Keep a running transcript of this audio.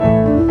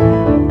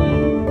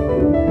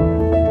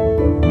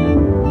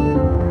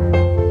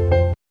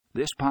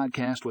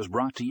podcast was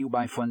brought to you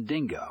by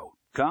Fundingo.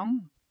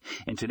 Come?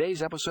 In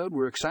today's episode,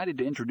 we're excited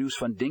to introduce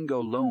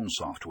Fundingo loan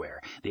software,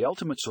 the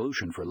ultimate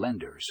solution for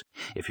lenders.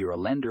 If you're a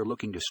lender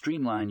looking to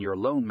streamline your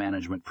loan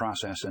management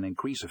process and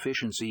increase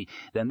efficiency,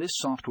 then this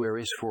software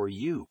is for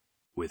you.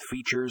 With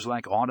features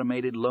like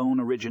automated loan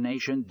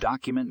origination,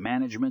 document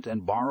management,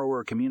 and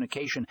borrower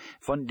communication,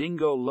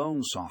 Fundingo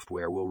loan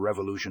software will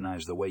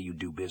revolutionize the way you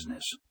do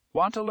business.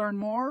 Want to learn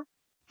more?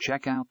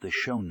 Check out the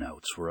show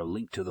notes for a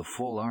link to the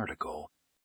full article.